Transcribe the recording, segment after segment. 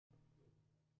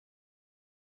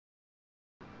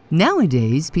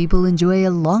Nowadays, people enjoy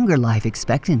a longer life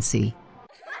expectancy.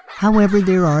 However,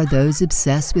 there are those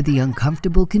obsessed with the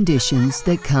uncomfortable conditions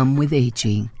that come with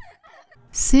aging.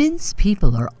 Since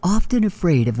people are often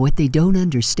afraid of what they don't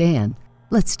understand,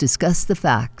 let's discuss the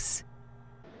facts.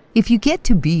 If you get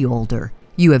to be older,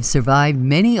 you have survived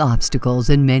many obstacles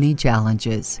and many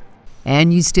challenges,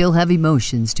 and you still have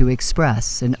emotions to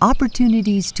express and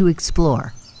opportunities to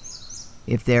explore.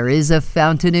 If there is a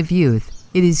fountain of youth,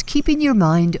 it is keeping your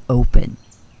mind open,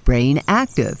 brain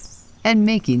active, and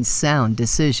making sound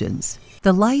decisions.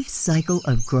 The life cycle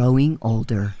of growing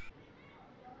older.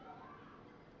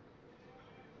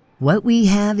 What we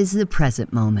have is the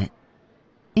present moment.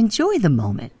 Enjoy the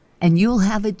moment, and you'll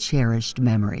have a cherished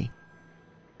memory.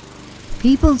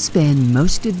 People spend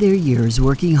most of their years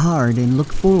working hard and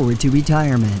look forward to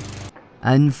retirement.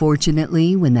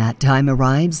 Unfortunately, when that time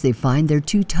arrives, they find they're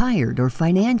too tired or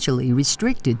financially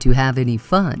restricted to have any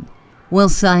fun. Well,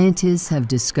 scientists have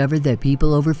discovered that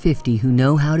people over 50 who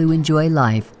know how to enjoy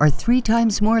life are 3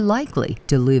 times more likely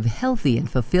to live healthy and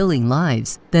fulfilling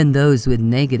lives than those with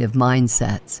negative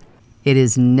mindsets. It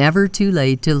is never too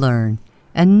late to learn,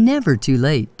 and never too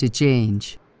late to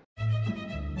change.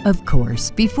 Of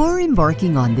course, before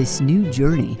embarking on this new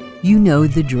journey, you know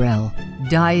the drill: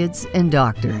 diets and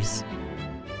doctors.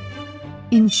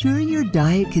 Ensure your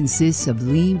diet consists of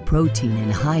lean protein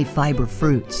and high-fiber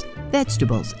fruits,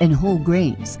 vegetables, and whole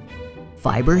grains.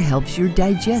 Fiber helps your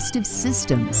digestive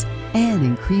systems and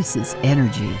increases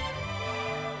energy.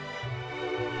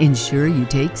 Ensure you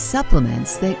take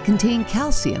supplements that contain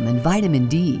calcium and vitamin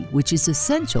D, which is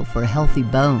essential for healthy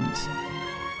bones.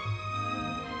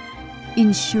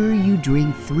 Ensure you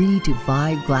drink 3 to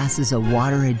 5 glasses of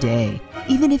water a day,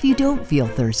 even if you don't feel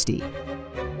thirsty.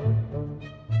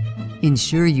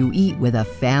 Ensure you eat with a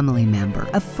family member,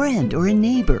 a friend, or a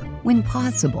neighbor when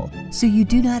possible, so you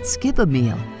do not skip a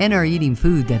meal and are eating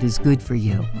food that is good for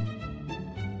you.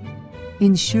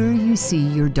 Ensure you see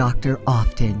your doctor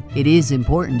often. It is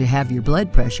important to have your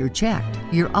blood pressure checked,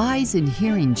 your eyes and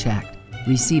hearing checked,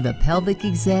 receive a pelvic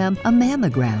exam, a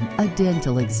mammogram, a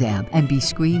dental exam, and be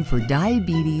screened for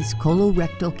diabetes,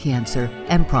 colorectal cancer,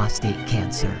 and prostate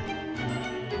cancer.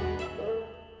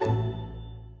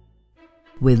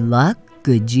 With luck,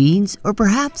 good genes, or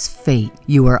perhaps fate,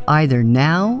 you are either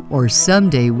now or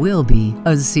someday will be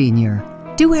a senior.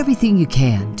 Do everything you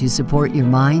can to support your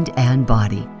mind and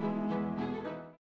body.